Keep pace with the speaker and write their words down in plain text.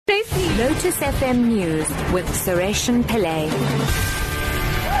Lotus FM News with SARESHEN Pillay.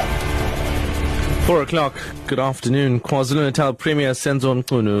 4 o'clock. Good afternoon. KwaZulu-Natal Premier Senzo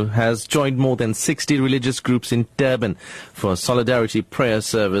Mchunu has joined more than 60 religious groups in Durban for a solidarity prayer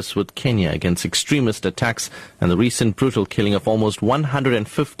service with Kenya against extremist attacks and the recent brutal killing of almost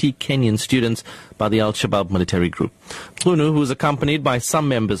 150 Kenyan students by the Shabaab military group. Mchunu, who is accompanied by some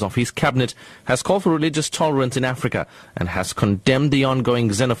members of his cabinet, has called for religious tolerance in Africa and has condemned the ongoing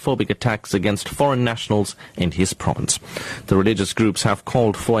xenophobic attacks against foreign nationals in his province. The religious groups have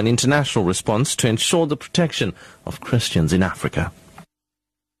called for an international response to ensure the protection of Christians in Africa.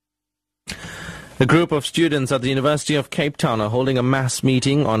 A group of students at the University of Cape Town are holding a mass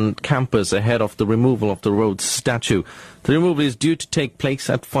meeting on campus ahead of the removal of the Rhodes statue. The removal is due to take place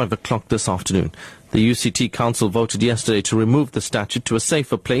at 5 o'clock this afternoon. The UCT Council voted yesterday to remove the statue to a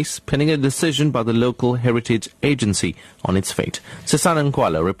safer place, pending a decision by the local heritage agency on its fate. Sisana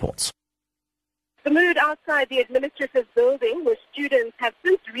Nkwala reports. The mood outside the administrative building, where students have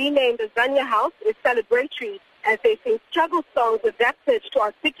since renamed as Zanya House, is celebratory as they sing struggle songs adapted to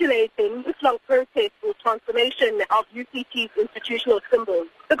articulate a month-long protest for transformation of UCT's institutional symbols.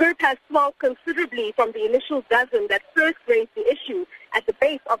 The group has swelled considerably from the initial dozen that first raised the issue at the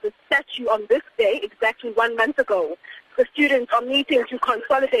base of the statue on this day exactly 1 month ago. The students are meeting to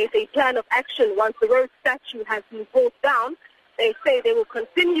consolidate a plan of action once the Rhodes statue has been brought down. They say they will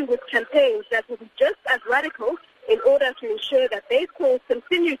continue with campaigns that will be just as radical in order to ensure that their calls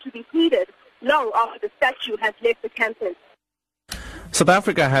continue to be heeded long after the statue has left the campus. South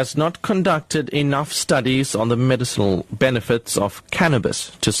Africa has not conducted enough studies on the medicinal benefits of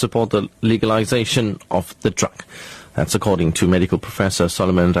cannabis to support the legalization of the drug. That's according to medical professor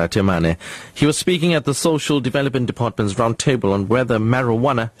Solomon Ratemane. He was speaking at the Social Development Department's roundtable on whether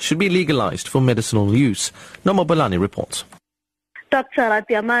marijuana should be legalized for medicinal use. Nomo Balani reports. Dr.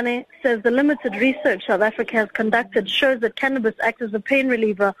 Ratemane says the limited research South Africa has conducted shows that cannabis acts as a pain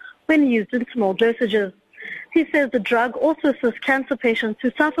reliever when used in small dosages. He says the drug also assists cancer patients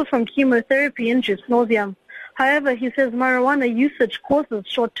who suffer from chemotherapy-induced nausea. However, he says marijuana usage causes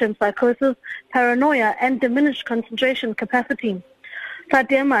short-term psychosis, paranoia, and diminished concentration capacity.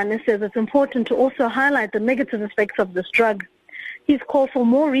 Ratemane says it's important to also highlight the negative effects of this drug. He's called for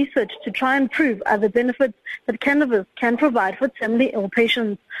more research to try and prove other benefits that cannabis can provide for terminally ill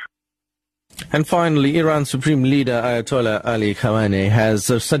patients. And finally, Iran's Supreme Leader Ayatollah Ali Khamenei has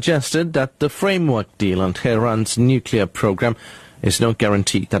suggested that the framework deal on Tehran's nuclear program is no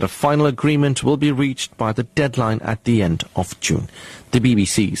guarantee that a final agreement will be reached by the deadline at the end of June. The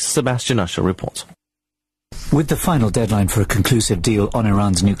BBC's Sebastian Usher reports. With the final deadline for a conclusive deal on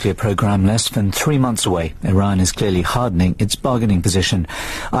Iran's nuclear program less than 3 months away, Iran is clearly hardening its bargaining position.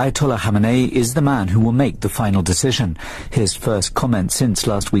 Ayatollah Khamenei is the man who will make the final decision. His first comment since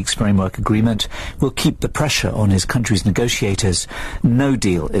last week's framework agreement will keep the pressure on his country's negotiators. No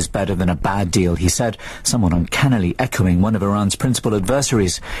deal is better than a bad deal, he said, somewhat uncannily echoing one of Iran's principal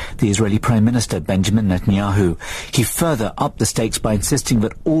adversaries, the Israeli Prime Minister Benjamin Netanyahu. He further upped the stakes by insisting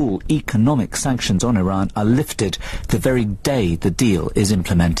that all economic sanctions on Iran are lifted the very day the deal is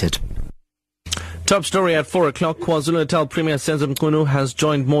implemented. Top story at 4 o'clock. KwaZulu-Natal Premier Senzo Mchunu has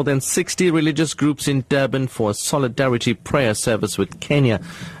joined more than 60 religious groups in Durban for a solidarity prayer service with Kenya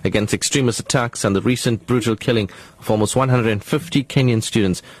against extremist attacks and the recent brutal killing of almost 150 Kenyan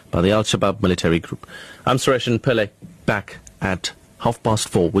students by the Shabaab military group. I'm SARESHEN Pillay, back at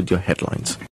 4:30 with your headlines.